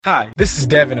Hi, this is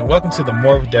Devin, and welcome to the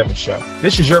More with Devin Show.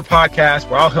 This is your podcast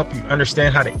where I'll help you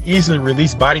understand how to easily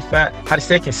release body fat, how to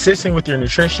stay consistent with your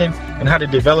nutrition, and how to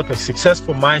develop a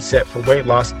successful mindset for weight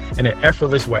loss in an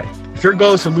effortless way. If your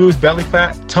goal is to lose belly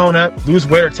fat, tone up, lose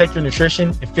weight, or take your nutrition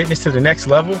and fitness to the next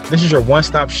level, this is your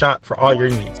one-stop shop for all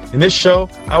your needs. In this show,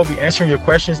 I will be answering your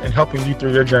questions and helping you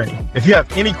through your journey. If you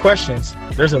have any questions,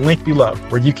 there's a link below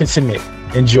where you can submit.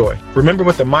 Enjoy. Remember,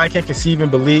 what the mind can conceive and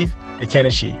believe, it can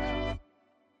achieve.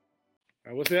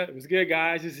 What's up? What's good,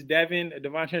 guys? This is Devin at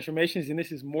Divine Transformations, and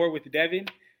this is More with Devin.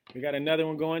 We got another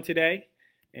one going today,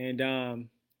 and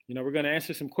we're going to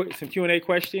answer some Q&A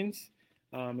questions,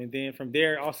 and then from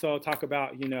there also talk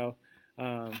about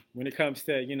when it comes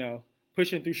to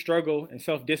pushing through struggle and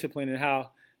self-discipline and how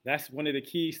that's one of the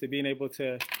keys to being able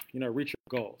to reach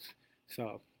your goals.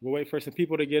 So we'll wait for some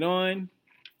people to get on,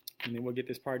 and then we'll get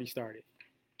this party started.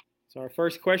 So our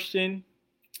first question.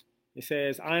 It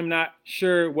says, I'm not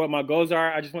sure what my goals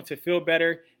are. I just want to feel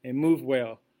better and move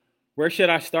well. Where should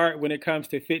I start when it comes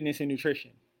to fitness and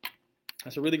nutrition?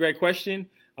 That's a really great question.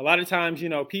 A lot of times,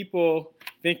 people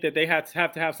think that they have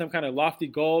to have some kind of lofty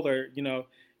goal, or,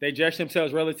 they judge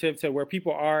themselves relative to where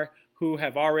people are who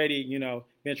have already,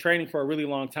 been training for a really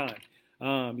long time.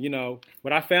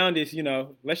 What I found is,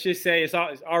 let's just say it's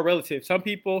all relative. Some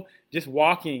people just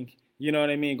walking,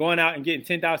 going out and getting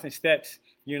 10,000 steps,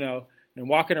 and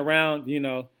walking around,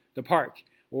 the park,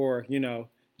 or,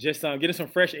 just getting some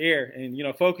fresh air and,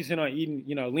 focusing on eating,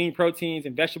 lean proteins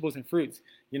and vegetables and fruits,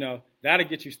 that'll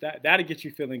get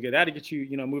you feeling good. That'll get you,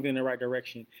 moving in the right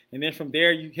direction. And then from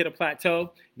there, you hit a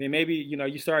plateau. Then maybe,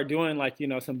 you start doing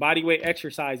some body weight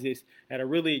exercises at a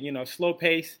really, slow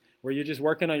pace, where you're just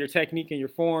working on your technique and your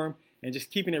form and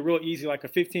just keeping it real easy, like a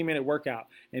 15-minute workout.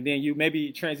 And then you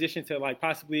maybe transition to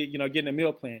possibly, getting a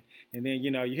meal plan. And then,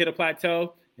 you hit a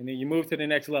plateau, and then you move to the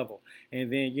next level.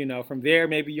 And then, from there,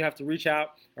 maybe you have to reach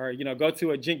out or, go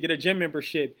to a gym, get a gym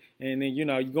membership. And then, you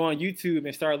go on YouTube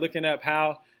and start looking up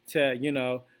how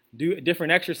to, do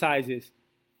different exercises.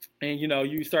 And,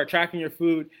 you start tracking your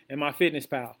food in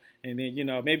MyFitnessPal. And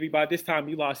then, maybe by this time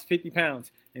you lost 50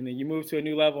 pounds. And then you move to a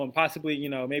new level and possibly,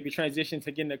 maybe transition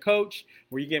to getting a coach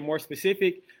where you get more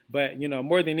specific. But,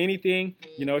 more than anything,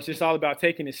 it's just all about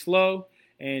taking it slow.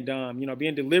 And,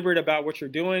 being deliberate about what you're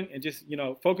doing and just,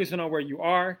 focusing on where you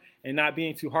are and not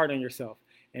being too hard on yourself.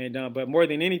 And, but more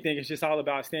than anything, it's just all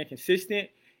about staying consistent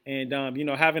and,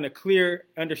 having a clear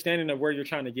understanding of where you're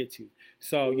trying to get to.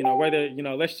 So, whether,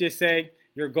 let's just say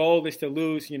your goal is to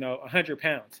lose, 100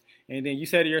 pounds. And then you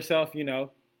say to yourself,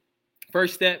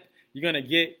 first step, you're going to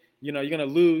get, you're going to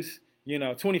lose,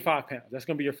 25 pounds. That's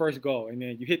going to be your first goal. And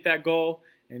then you hit that goal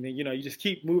and then, you just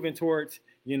keep moving towards,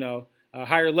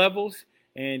 higher levels.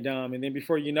 And then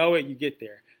before you know it, you get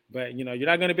there. But, you're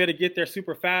not going to be able to get there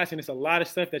super fast. And it's a lot of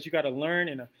stuff that you got to learn.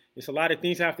 And it's a lot of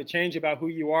things that have to change about who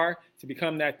you are to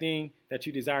become that thing that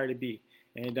you desire to be.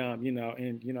 And,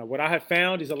 what I have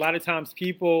found is a lot of times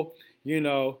people,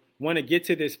 want to get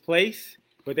to this place,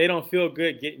 but they don't feel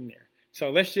good getting there.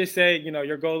 So let's just say,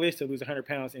 your goal is to lose 100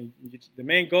 pounds and the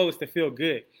main goal is to feel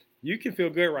good. You can feel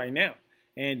good right now.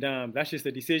 And that's just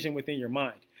a decision within your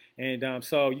mind. And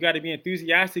so you got to be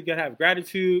enthusiastic. You got to have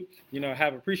gratitude,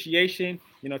 have appreciation,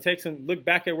 look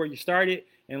back at where you started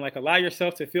and allow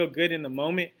yourself to feel good in the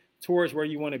moment towards where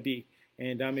you want to be.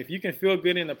 And if you can feel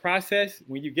good in the process,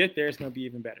 when you get there, it's going to be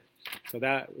even better. So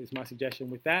that is my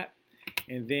suggestion with that.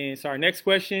 And then, so our next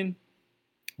question,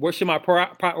 what should my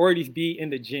priorities be in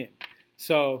the gym?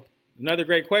 So another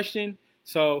great question.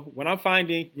 So what I'm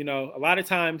finding, a lot of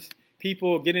times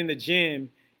people get in the gym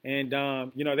and,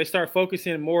 they start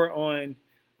focusing more on,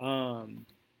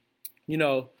 doing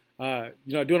a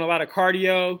lot of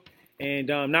cardio and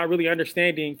not really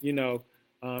understanding,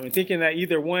 and thinking that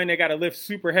either one, they got to lift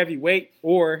super heavy weight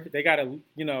or they got to,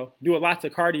 do a lot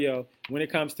of cardio when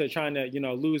it comes to trying to,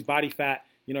 lose body fat,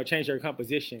 change their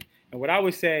composition. And what I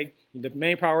would say, the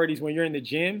main priorities when you're in the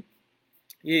gym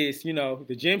is,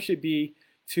 the gym should be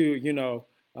to,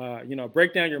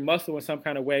 break down your muscle in some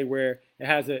kind of way where it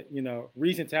has a,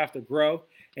 reason to have to grow.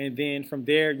 And then from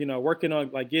there, working on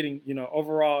getting,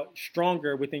 overall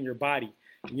stronger within your body,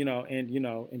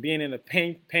 and being in a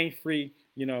pain-free,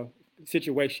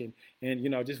 situation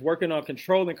and, just working on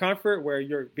control and comfort where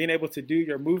you're being able to do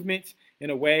your movements in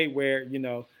a way where,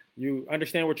 you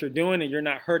understand what you're doing and you're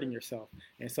not hurting yourself.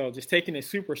 And so just taking it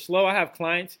super slow. I have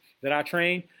clients that I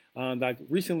train.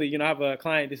 Recently, I have a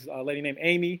client, this is a lady named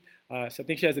Amy. So I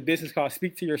think she has a business called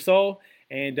Speak to Your Soul.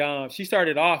 And she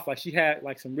started off, she had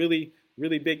some really,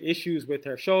 really big issues with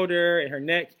her shoulder and her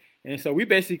neck. And so we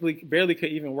basically barely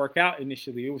could even work out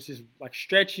initially. It was just like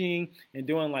stretching and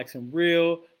doing like some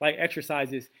real light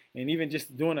exercises, and even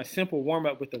just doing a simple warm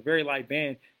up with a very light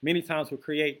band many times would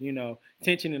create,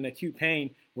 tension and acute pain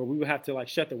where we would have to like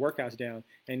shut the workouts down.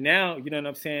 And now, you know what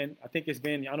I'm saying? I think it's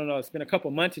been a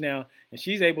couple months now, and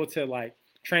she's able to like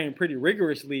train pretty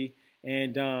rigorously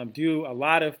and do a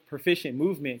lot of proficient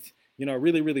movements,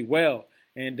 really, really well.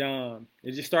 And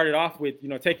it just started off with,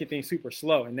 taking things super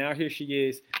slow. And now here she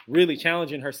is really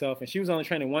challenging herself. And she was only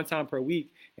training 1 time per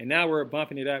week. And now we're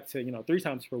bumping it up to, 3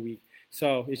 times per week.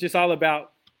 So it's just all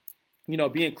about,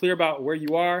 being clear about where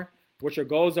you are, what your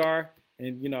goals are,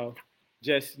 and,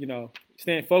 just,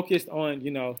 staying focused on,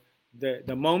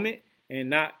 the moment and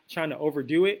not trying to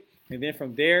overdo it. And then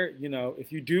from there,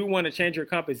 if you do want to change your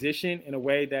composition in a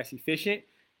way that's efficient,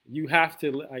 you have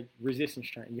to like resistance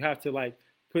train. You have to like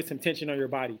put some tension on your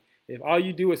body. If all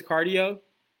you do is cardio,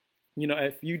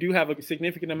 if you do have a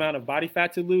significant amount of body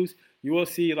fat to lose, you will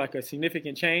see like a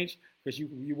significant change because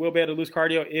you will be able to lose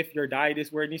cardio if your diet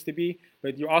is where it needs to be,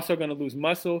 but you're also going to lose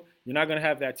muscle. You're not going to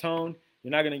have that tone.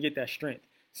 You're not going to get that strength.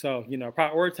 So,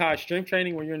 prioritize strength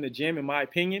training when you're in the gym, in my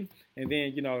opinion. And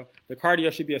then, the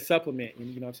cardio should be a supplement.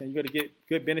 And, I'm saying you're going to get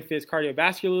good benefits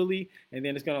cardiovascularly, and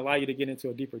then it's going to allow you to get into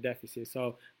a deeper deficit.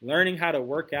 So learning how to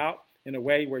work out in a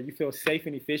way where you feel safe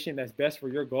and efficient, that's best for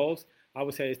your goals, I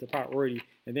would say is the priority.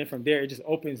 And then from there, it just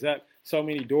opens up so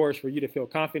many doors for you to feel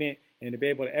confident and to be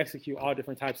able to execute all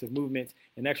different types of movements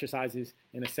and exercises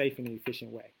in a safe and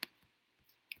efficient way.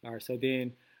 All right, so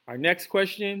then our next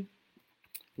question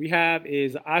we have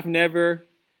is,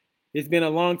 it's been a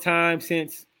long time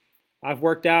since I've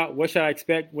worked out. What should I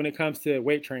expect when it comes to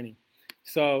weight training?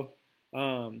 So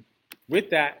with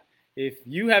that, if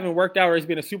you haven't worked out or it's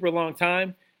been a super long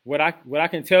time, what I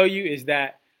can tell you is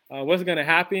that what's going to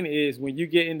happen is when you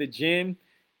get in the gym,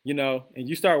 and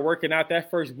you start working out that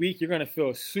first week, you're going to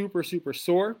feel super, super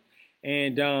sore.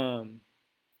 And,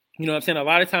 what I'm saying? A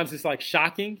lot of times it's like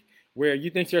shocking where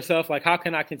you think to yourself, like, how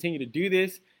can I continue to do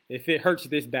this if it hurts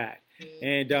this bad?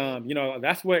 And,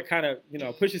 that's what kind of,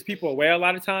 pushes people away a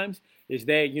lot of times is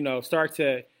they, start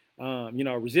to,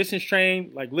 resistance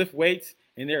train, like lift weights,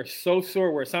 and they're so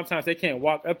sore where sometimes they can't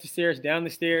walk up the stairs, down the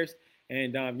stairs,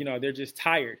 and, they're just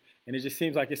tired. And it just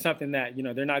seems like it's something that,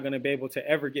 they're not going to be able to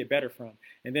ever get better from.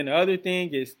 And then the other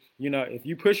thing is, if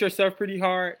you push yourself pretty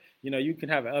hard, you can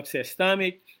have an upset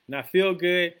stomach, not feel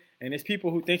good. And it's people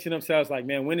who think to themselves like,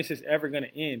 man, when is this ever going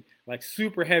to end? Like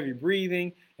super heavy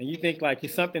breathing. And you think like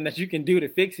it's something that you can do to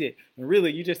fix it. And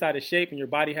really, you just out of shape and your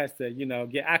body has to,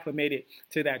 get acclimated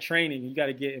to that training. You got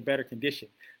to get in better condition.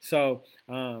 So,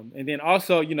 and then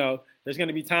also, there's going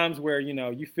to be times where,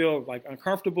 you feel like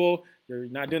uncomfortable. You're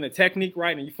not doing the technique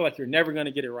right. And you feel like you're never going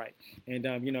to get it right. And,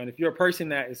 and if you're a person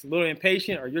that is a little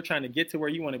impatient or you're trying to get to where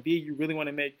you want to be, you really want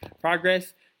to make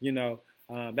progress,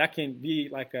 that can be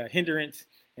like a hindrance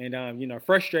and,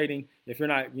 frustrating if you're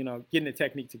not, getting the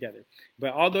technique together.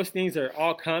 But all those things are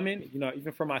all common,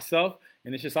 even for myself.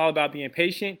 And it's just all about being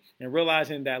patient and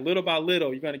realizing that little by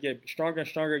little, you're going to get stronger and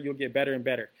stronger. You'll get better and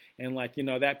better. And like,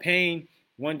 that pain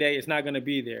one day is not going to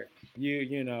be there.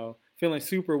 You feeling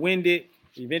super winded,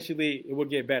 eventually it will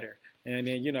get better. And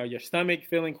then, your stomach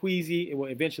feeling queasy, it will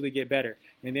eventually get better.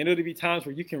 And then it'll be times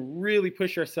where you can really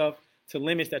push yourself to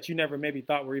limits that you never maybe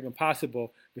thought were even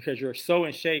possible because you're so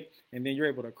in shape, and then you're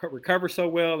able to recover so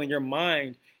well, and your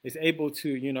mind is able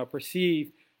to,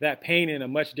 perceive that pain in a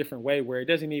much different way where it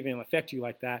doesn't even affect you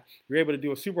like that. You're able to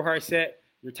do a super hard set,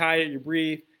 you're tired, you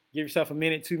breathe, give yourself a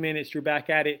minute, 2 minutes, you're back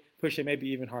at it, push it maybe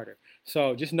even harder.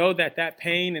 So just know that that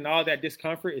pain and all that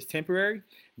discomfort is temporary,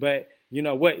 but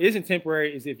what isn't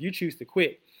temporary is if you choose to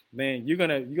quit, then you're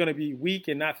gonna be weak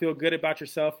and not feel good about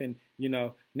yourself, and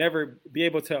never be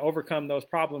able to overcome those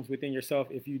problems within yourself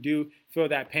if you do feel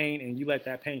that pain and you let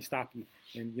that pain stop you.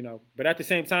 And but at the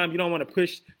same time, you don't want to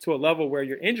push to a level where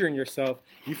you're injuring yourself.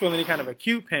 You feel any kind of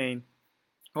acute pain,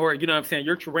 or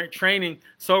you're training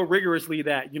so rigorously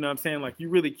that like you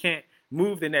really can't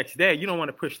move the next day. You don't want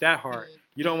to push that hard.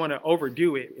 You don't want to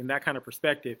overdo it in that kind of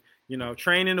perspective.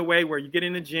 Train in a way where you get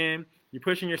in the gym, you're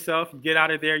pushing yourself, you get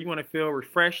out of there, you want to feel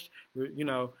refreshed,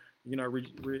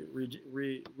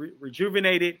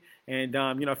 rejuvenated, and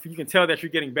if you can tell that you're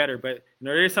getting better. But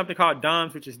there is something called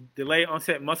DOMS, which is delayed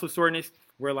onset muscle soreness,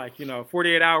 where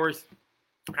 48 hours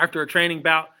after a training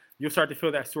bout, you'll start to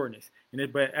feel that soreness.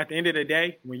 But at the end of the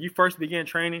day, when you first begin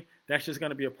training, that's just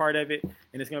going to be a part of it,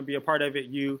 and it's going to be a part of it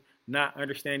you not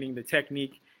understanding the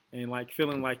technique and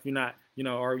feeling like you're not,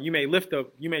 or you may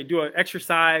you may do an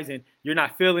exercise and you're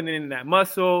not feeling it in that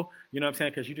muscle,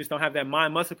 because you just don't have that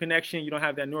mind-muscle connection. You don't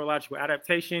have that neurological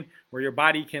adaptation where your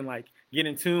body can get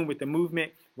in tune with the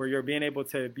movement where you're being able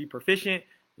to be proficient.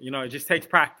 It just takes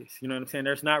practice. You know what I'm saying?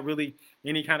 There's not really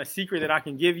any kind of secret that I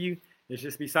can give you. It's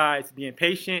just besides being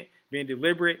patient, being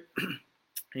deliberate,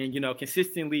 and,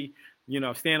 consistently,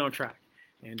 staying on track.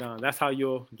 And that's how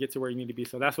you'll get to where you need to be.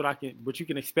 So that's what you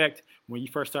can expect when you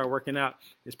first start working out.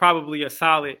 It's probably a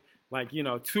solid,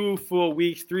 2 full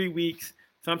weeks, 3 weeks,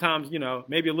 sometimes,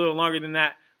 maybe a little longer than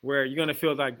that, where you're going to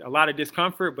feel like a lot of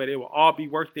discomfort, but it will all be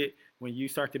worth it when you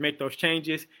start to make those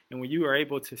changes. And when you are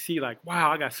able to see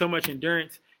wow, I got so much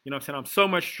endurance, I'm so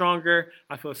much stronger.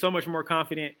 I feel so much more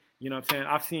confident.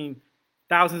 I've seen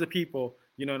thousands of people,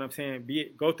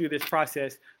 go through this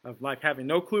process of having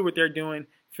no clue what they're doing,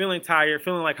 feeling tired,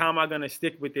 feeling like, how am I going to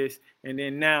stick with this? And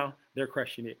then now they're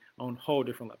crushing it on whole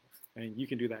different levels. And you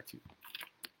can do that too.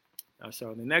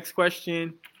 So the next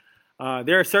question,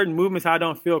 there are certain movements I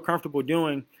don't feel comfortable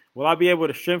doing. Will I be able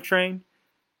to strength train?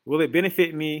 Will it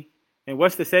benefit me? And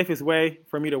what's the safest way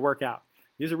for me to work out?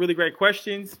 These are really great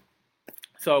questions.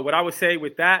 So what I would say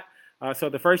with that, so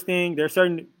the first thing, there are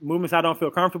certain movements I don't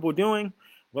feel comfortable doing.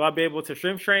 Will I be able to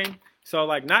strength train? So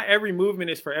not every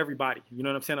movement is for everybody. You know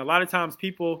what I'm saying? A lot of times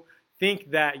people think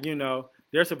that,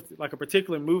 there's a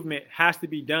particular movement has to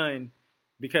be done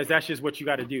because that's just what you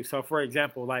got to do. So for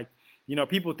example,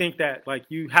 people think that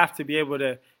you have to be able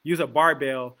to use a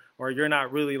barbell or you're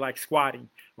not really squatting,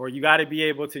 or you got to be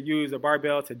able to use a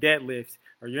barbell to deadlift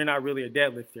or you're not really a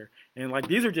deadlifter. And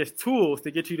these are just tools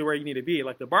to get you to where you need to be.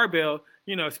 The barbell,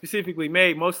 specifically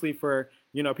made mostly for,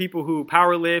 people who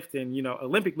power lift and,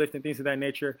 Olympic lift and things of that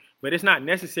nature. But it's not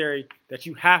necessary that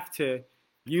you have to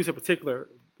use a particular,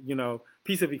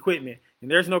 piece of equipment. And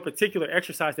there's no particular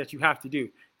exercise that you have to do.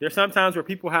 There's sometimes where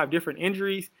people have different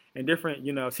injuries and different,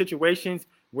 situations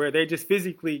where they just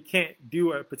physically can't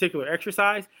do a particular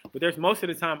exercise. But there's most of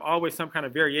the time always some kind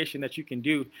of variation that you can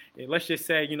do. And let's just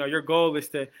say, your goal is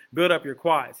to build up your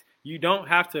quads. You don't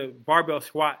have to barbell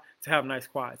squat to have nice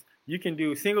quads. You can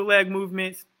do single leg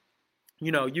movements.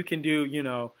 You can do,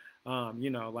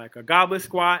 a goblet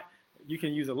squat. You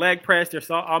can use a leg press. There's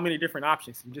all many different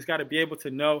options. You just got to be able to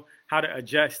know how to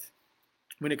adjust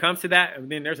when it comes to that.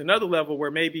 And then there's another level where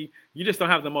maybe you just don't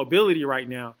have the mobility right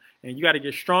now and you got to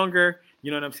get stronger,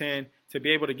 to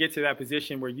be able to get to that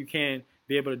position where you can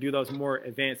be able to do those more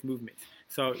advanced movements.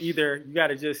 So either you got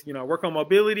to just, work on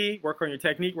mobility, work on your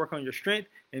technique, work on your strength,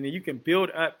 and then you can build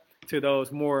up to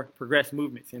those more progressed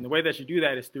movements. And the way that you do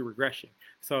that is through regression.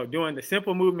 So doing the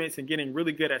simple movements and getting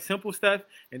really good at simple stuff,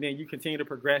 and then you continue to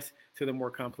progress to the more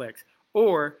complex.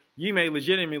 Or you may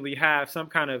legitimately have some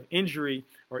kind of injury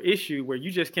or issue where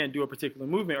you just can't do a particular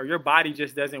movement, or your body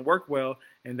just doesn't work well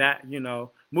in that,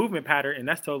 movement pattern, and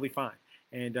that's totally fine.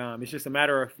 And it's just a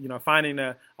matter of, finding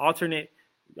an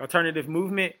alternative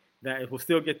movement that it will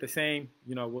still get the same,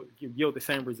 will yield the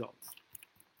same results.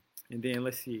 And then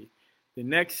let's see. The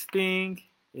next thing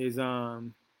is,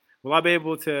 will I be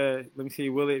able to,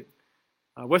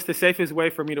 what's the safest way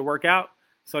for me to work out?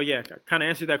 So yeah, I kind of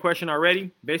answered that question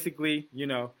already. Basically,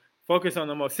 focus on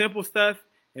the most simple stuff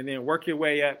and then work your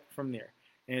way up from there.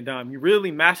 And you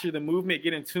really master the movement,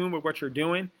 get in tune with what you're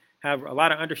doing, have a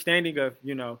lot of understanding of,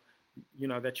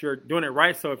 that you're doing it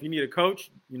right. So if you need a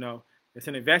coach, it's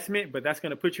an investment, but that's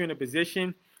going to put you in a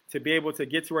position to be able to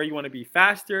get to where you want to be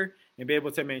faster and be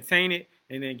able to maintain it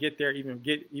and then get there,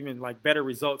 get better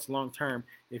results long term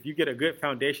if you get a good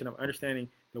foundation of understanding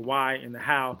the why and the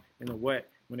how and the what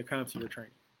when it comes to your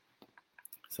training.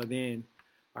 So then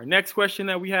our next question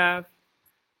that we have,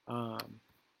 I've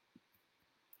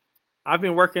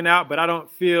been working out, but I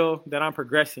don't feel that I'm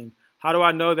progressing. How do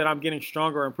I know that I'm getting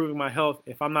stronger or improving my health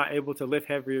if I'm not able to lift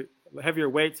heavier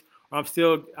weights, or I'm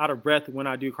still out of breath when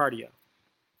I do cardio?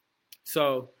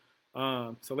 So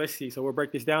let's see. So we'll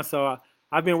break this down. So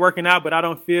I've been working out, but I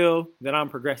don't feel that I'm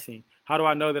progressing. How do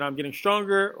I know that I'm getting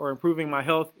stronger or improving my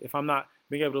health if I'm not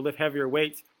being able to lift heavier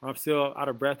weights, or I'm still out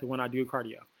of breath when I do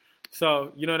cardio?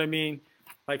 So, you know what I mean?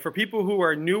 For people who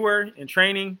are newer in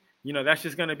training, that's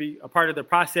just going to be a part of the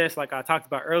process. Like I talked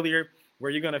about earlier,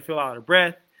 where you're going to feel out of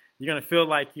breath. You're going to feel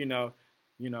like, the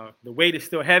weight is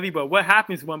still heavy. But what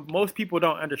happens when most people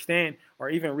don't understand or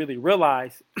even really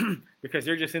realize, because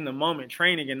they're just in the moment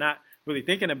training and not really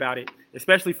thinking about it,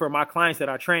 especially for my clients that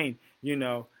I train,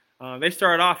 they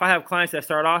start off, I have clients that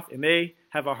start off and they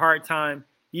have a hard time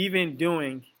even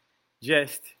doing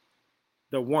just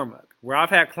the warm-up, where I've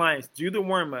had clients do the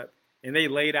warm-up and they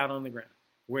laid out on the ground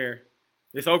where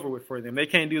it's over with for them. They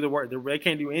can't do the work. They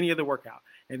can't do any of the workout.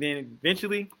 And then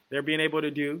eventually they're being able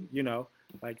to do,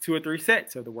 2 or 3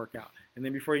 sets of the workout. And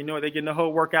then before you know it, they're getting the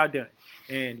whole workout done.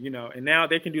 And, and now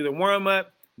they can do the warm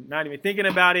up, not even thinking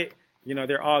about it.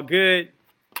 They're all good.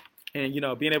 and,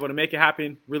 being able to make it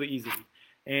happen really easily.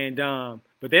 And,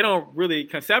 but they don't really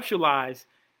conceptualize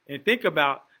and think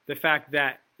about the fact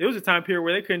that there was a time period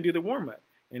where they couldn't do the warm up,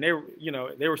 and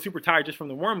they were super tired just from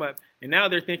the warm up. And now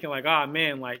they're thinking like, oh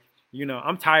man, like,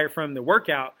 I'm tired from the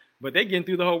workout, but they getting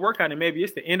through the whole workout, and maybe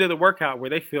it's the end of the workout where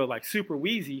they feel like super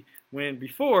wheezy, when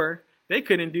before they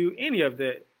couldn't do any of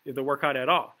the workout at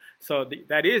all. So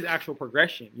that is actual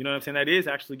progression. You know what I'm saying? That is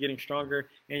actually getting stronger,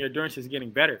 and your endurance is getting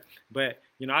better. But,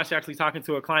 I was actually talking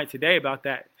to a client today about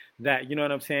that, you know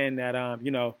what I'm saying, that,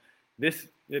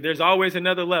 there's always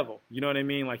another level. You know what I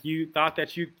mean? Like, you thought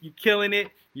that you killing it,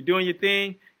 you doing your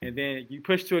thing, and then you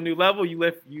push to a new level,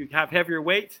 you have heavier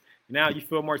weights. Now you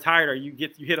feel more tired, or you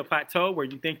hit a plateau where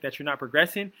you think that you're not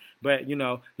progressing. But,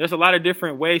 there's a lot of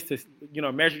different ways to,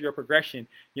 measure your progression.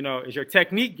 Is your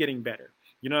technique getting better?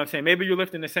 You know what I'm saying? Maybe you're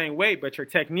lifting the same weight, but your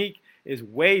technique is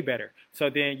way better. So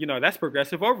then, that's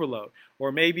progressive overload.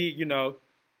 Or maybe,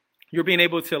 you're being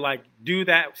able to like do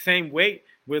that same weight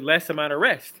with less amount of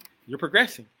rest. You're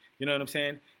progressing. You know what I'm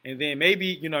saying? And then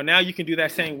maybe, now you can do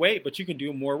that same weight, but you can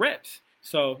do more reps.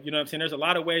 So, you know what I'm saying? There's a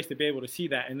lot of ways to be able to see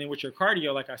that. And then with your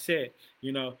cardio, like I said,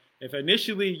 if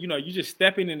initially, you just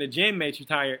stepping in the gym made you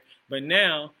tired, but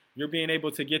now you're being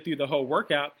able to get through the whole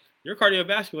workout, your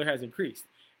cardiovascular has increased.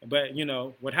 But,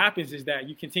 what happens is that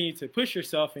you continue to push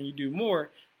yourself and you do more.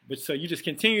 But so you just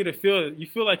continue to feel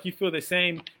like you feel the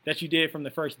same that you did from the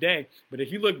first day. But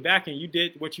if you look back and you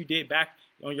did what you did back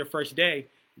on your first day,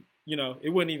 you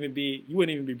wouldn't even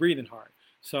be breathing hard.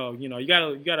 So, you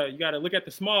gotta look at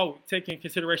take in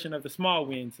consideration of the small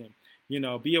wins, and,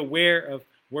 be aware of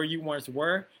where you once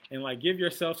were, and like give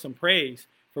yourself some praise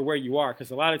for where you are.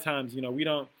 Cause a lot of times,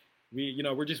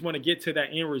 we just want to get to that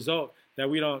end result, that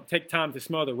we don't take time to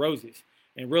smell the roses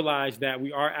and realize that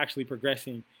we are actually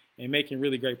progressing and making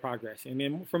really great progress. And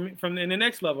then from the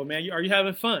next level, man, are you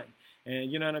having fun?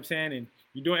 And you know what I'm saying? And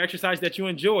you're doing exercise that you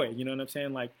enjoy, you know what I'm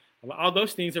saying? Like, all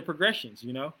those things are progressions,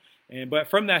 but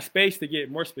from that space, to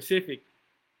get more specific,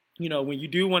 when you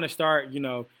do want to start,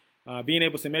 being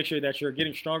able to make sure that you're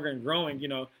getting stronger and growing,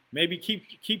 maybe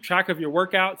keep track of your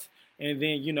workouts. And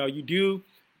then, you do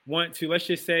want to, let's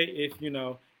just say if, you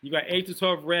got 8 to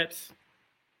 12 reps,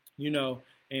 so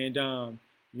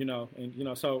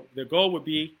the goal would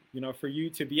be, for you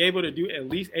to be able to do at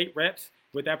least 8 reps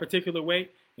with that particular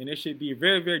weight. And it should be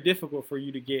very, very difficult for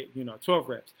you to get, 12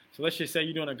 reps. So let's just say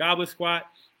you're doing a goblet squat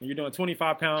and you're doing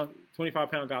 25 pound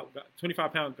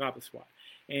goblet squat.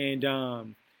 And,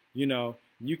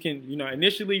 you can,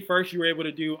 initially first you were able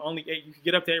to do only 8. You could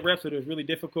get up to 8 reps, but it was really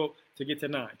difficult to get to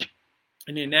 9.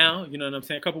 And then now, you know what I'm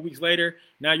saying, a couple weeks later,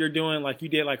 now you're doing like you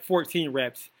did like 14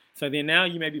 reps. So then now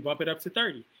you maybe bump it up to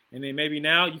 30. And then maybe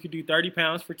now you could do 30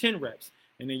 pounds for 10 reps.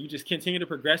 And then you just continue to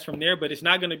progress from there. But it's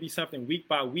not going to be something week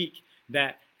by week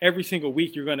that every single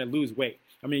week you're going to lose weight.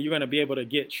 I mean, you're going to be able to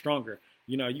get stronger.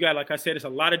 You got, like I said, it's a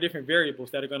lot of different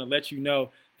variables that are going to let you know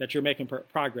that you're making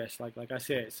progress, like I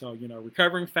said. So,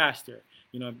 recovering faster,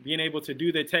 being able to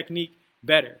do the technique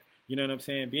better. You know what I'm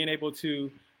saying? Being able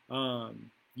to,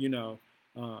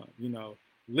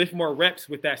 lift more reps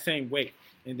with that same weight.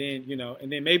 And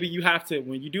then, maybe you have to,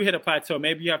 when you do hit a plateau,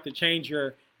 maybe you have to change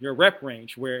your rep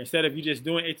range, where instead of you just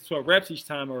doing 8 to 12 reps each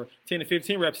time, or 10 to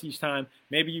 15 reps each time,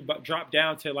 maybe you drop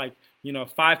down to like,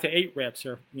 5 to 8 reps,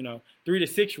 or, 3 to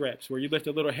 6 reps, where you lift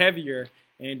a little heavier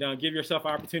and give yourself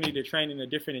an opportunity to train in a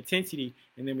different intensity.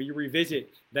 And then when you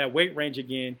revisit that weight range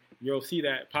again, you'll see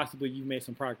that possibly you've made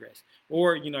some progress.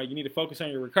 Or, you need to focus on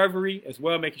your recovery as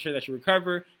well, making sure that you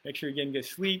recover, make sure you're getting good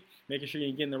sleep, making sure you're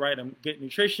getting the right good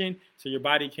nutrition so your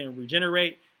body can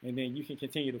regenerate, and then you can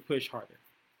continue to push harder.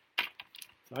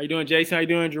 So how you doing, Jason? How you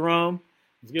doing, Jerome?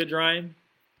 It's good, Ryan.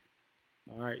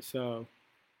 All right, so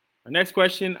our next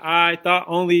question. I thought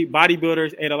only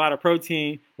bodybuilders ate a lot of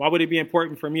protein. Why would it be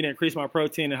important for me to increase my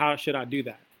protein, and how should I do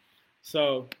that?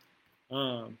 So,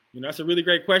 that's a really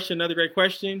great question. Another great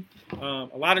question. A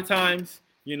lot of times,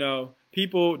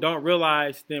 people don't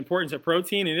realize the importance of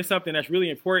protein, and it's something that's really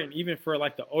important even for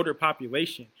like the older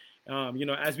population.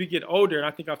 As we get older, and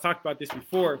I think I've talked about this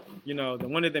before,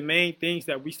 one of the main things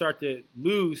that we start to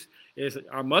lose is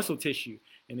our muscle tissue.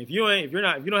 And if you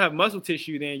don't have muscle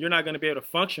tissue, then you're not going to be able to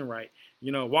function right,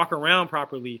 walk around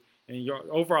properly, and your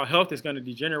overall health is going to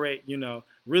degenerate,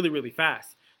 really, really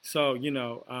fast. So,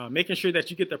 making sure that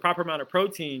you get the proper amount of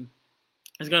protein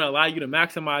is going to allow you to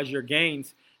maximize your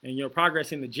gains and your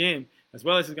progress in the gym, as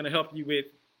well as it's going to help you with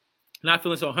not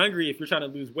feeling so hungry if you're trying to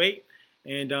lose weight.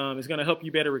 And it's going to help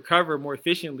you better recover more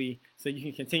efficiently so you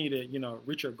can continue to,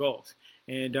 reach your goals.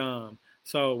 And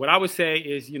so what I would say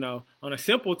is, on a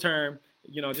simple term,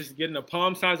 just getting a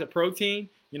palm size of protein,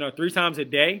 3 times a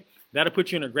day that'll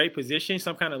put you in a great position.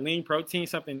 Some kind of lean protein,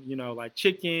 something, like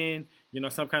chicken,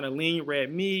 some kind of lean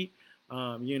red meat,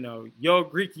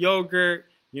 Greek yogurt,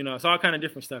 it's all kind of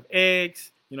different stuff.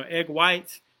 Eggs, egg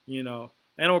whites,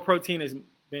 animal protein is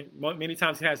many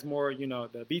times it has more,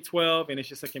 the B12, and it's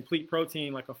just a complete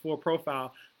protein, like a full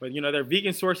profile. But, there are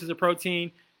vegan sources of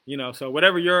protein, so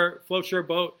whatever floats your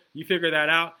boat, you figure that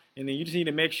out. And then you just need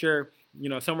to make sure,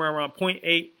 somewhere around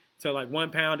 0.8 to like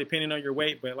 1 pound, depending on your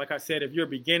weight. But like I said, if you're a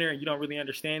beginner and you don't really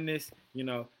understand this,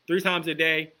 3 times a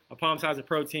day, a palm size of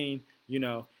protein,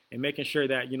 and making sure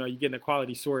that, you're getting a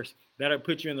quality source, that'll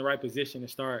put you in the right position to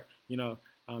start,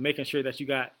 making sure that you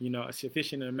got, a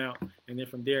sufficient amount. And then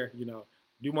from there,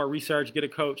 do more research, get a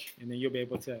coach, and then you'll be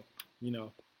able to,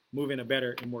 move in a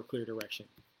better and more clear direction.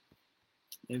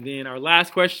 And then our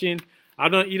last question, I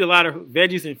don't eat a lot of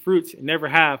veggies and fruits and never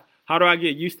have. How do I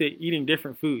get used to eating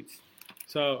different foods?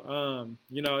 So,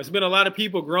 it's been a lot of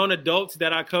people, grown adults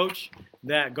that I coach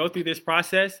that go through this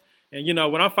process. And,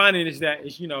 what I'm finding is that,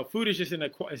 food is just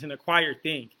an acquired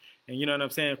thing. And you know what I'm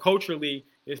saying? Culturally,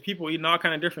 there's people eating all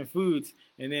kind of different foods.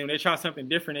 And then when they try something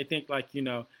different, they think like,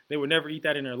 they would never eat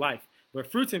that in their life. But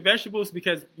fruits and vegetables,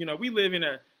 because, we live in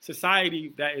a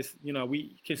society that is,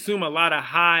 we consume a lot of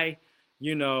high,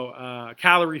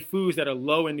 calorie foods that are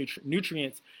low in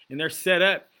nutrients, and they're set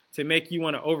up to make you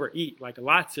want to overeat, like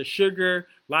lots of sugar,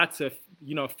 lots of,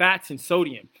 fats and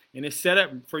sodium. And it's set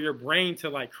up for your brain to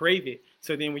like crave it.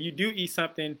 So then when you do eat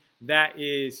something that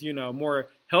is, more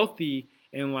healthy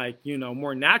and like,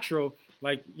 more natural,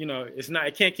 like,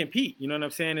 it can't compete. You know what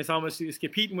I'm saying? It's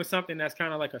competing with something that's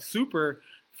kind of like a super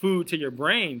food to your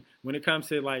brain when it comes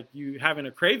to like you having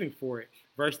a craving for it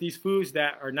versus these foods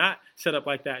that are not set up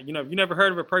like that. You never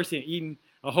heard of a person eating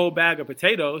a whole bag of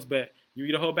potatoes, but you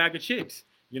eat a whole bag of chips.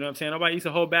 You know what I'm saying? Nobody eats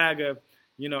a whole bag of,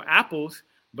 apples,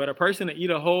 but a person to eat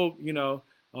a whole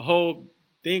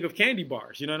thing of candy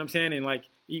bars, you know what I'm saying? And like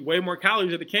eat way more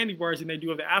calories of the candy bars than they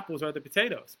do of the apples or the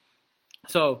potatoes.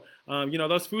 So,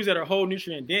 those foods that are whole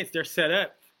nutrient dense, they're set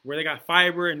up where they got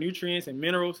fiber and nutrients and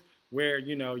minerals where,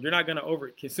 you're not going to over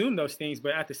consume those things,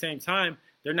 but at the same time,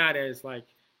 they're not as like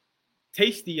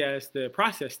tasty as the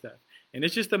processed stuff. And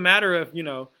it's just a matter of,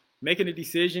 making a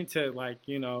decision to like,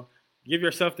 give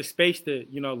yourself the space to,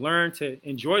 learn to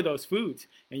enjoy those foods.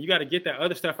 And you got to get that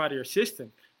other stuff out of your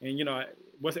system. And,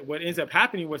 what ends up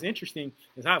happening, what's interesting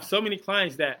is I have so many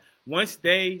clients that once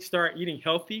they start eating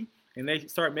healthy and they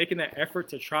start making that effort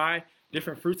to try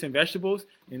different fruits and vegetables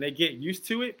and they get used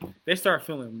to it, they start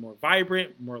feeling more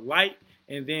vibrant, more light.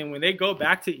 And then when they go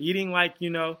back to eating like,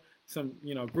 some,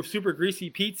 super greasy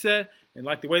pizza and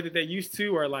like the way that they used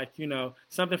to, or like,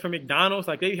 something from McDonald's,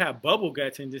 like they have bubble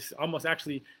guts and just almost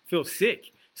actually feel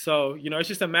sick. So, it's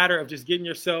just a matter of just getting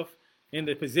yourself in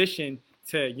the position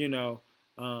to,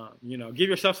 give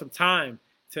yourself some time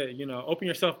to, open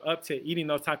yourself up to eating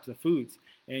those types of foods.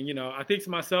 And, I think to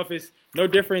myself, it's no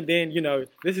different than,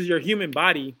 this is your human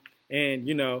body. And,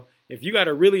 if you got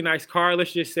a really nice car,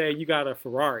 let's just say you got a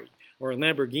Ferrari or a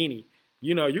Lamborghini,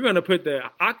 you're going to put the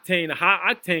high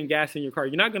octane gas in your car.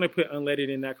 You're not going to put unleaded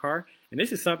in that car. And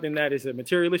this is something that is a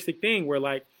materialistic thing where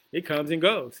like it comes and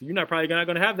goes. You're not probably not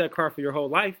going to have that car for your whole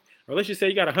life. Or let's just say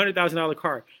you got a $100,000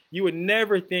 car. You would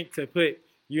never think to put,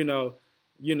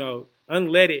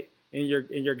 unleaded in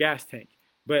your gas tank.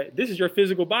 But this is your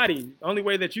physical body. The only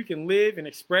way that you can live and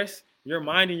express your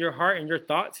mind and your heart and your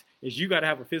thoughts is you got to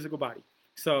have a physical body.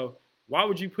 So why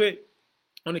would you put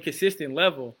on a consistent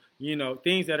level,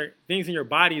 things in your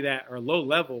body that are low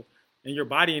level in your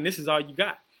body, and this is all you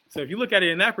got? So if you look at it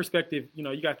in that perspective,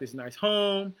 you got this nice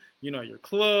home, your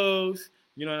clothes,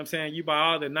 you know what I'm saying? You buy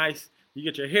all the nice, you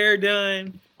get your hair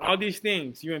done, all these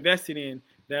things you invested in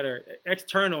that are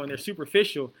external and they're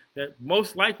superficial, that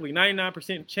most likely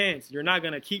 99% chance you're not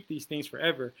going to keep these things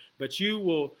forever, but you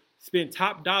will spend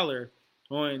top dollar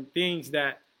on things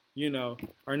that,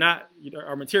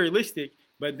 are materialistic.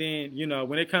 But then,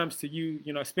 when it comes to you,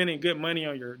 spending good money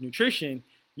on your nutrition,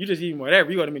 you just eat whatever.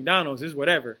 You go to McDonald's, it's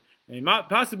whatever. And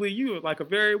possibly you like a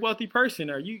very wealthy person,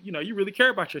 or you really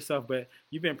care about yourself, but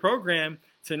you've been programmed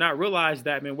to not realize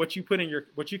that, man, what you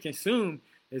consume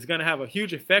is going to have a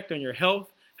huge effect on your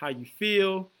health, how you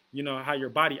feel, how your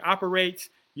body operates,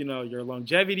 your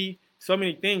longevity, so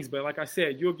many things. But like I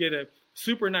said, you'll get a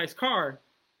super nice car,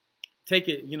 take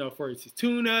it, for its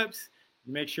tune-ups,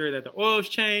 make sure that the oil's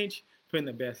changed, putting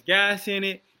the best gas in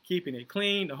it, keeping it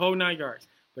clean, the whole 9 yards.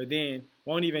 But then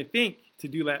won't even think to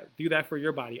do that for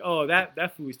your body. Oh,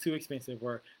 that food is too expensive,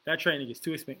 or that training is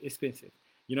too expensive.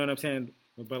 You know what I'm saying?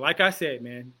 But like I said,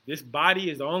 man, this body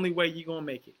is the only way you're going to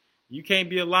make it. You can't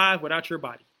be alive without your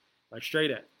body, like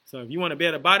straight up. So if you want to be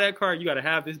able to buy that car, you got to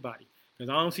have this body, because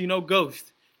I don't see no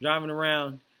ghost, driving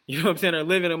around, you know what I'm saying, or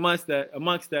living amongst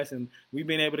us, and we've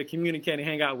been able to communicate and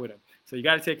hang out with them. So you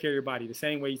got to take care of your body the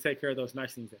same way you take care of those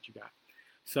nice things that you got.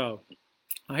 So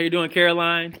how you doing,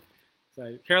 Caroline?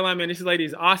 So Caroline, man, this lady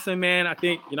is awesome, man. I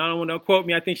think, I don't want to quote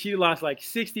me. I think she lost like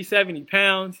 60, 70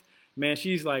 pounds. Man,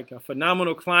 she's like a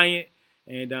phenomenal client,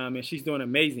 and she's doing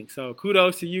amazing. So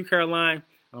kudos to you, Caroline.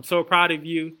 I'm so proud of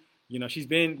you. She's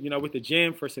been, with the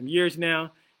gym for some years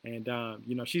now, and,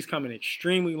 she's come an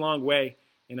extremely long way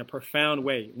in a profound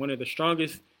way. One of the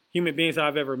strongest human beings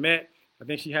I've ever met. I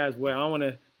think she has, I don't want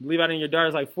to leave out in your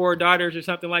daughters, like 4 daughters or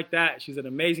something like that. She's an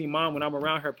amazing mom. When I'm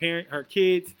around her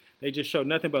kids, they just show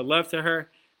nothing but love to her.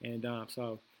 And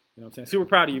so, what I'm saying, super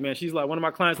proud of you, man. She's like one of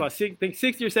my clients, lost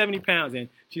 60 or 70 pounds, and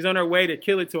she's on her way to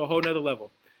kill it to a whole nother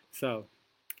level. So,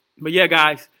 but yeah,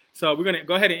 guys, so we're going to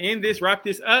go ahead and end this, wrap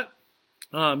this up.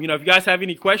 If you guys have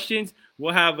any questions,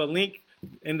 we'll have a link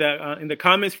in the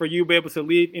comments for you to be able to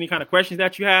leave any kind of questions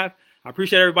that you have. I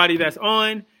appreciate everybody that's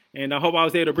on. And I hope I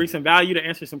was able to bring some value to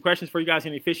answer some questions for you guys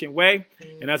in an efficient way.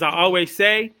 And as I always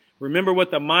say, remember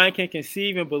what the mind can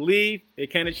conceive and believe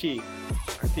it can achieve.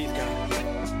 Peace,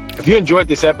 guys. If you enjoyed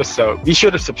this episode, be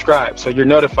sure to subscribe so you're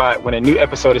notified when a new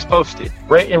episode is posted.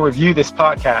 Rate and review this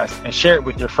podcast and share it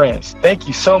with your friends. Thank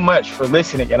you so much for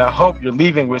listening, and I hope you're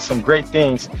leaving with some great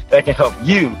things that can help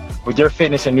you with your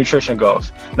fitness and nutrition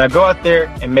goals. Now go out there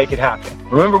and make it happen.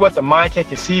 Remember what the mind can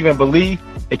conceive and believe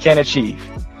it can achieve.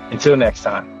 Until next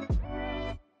time.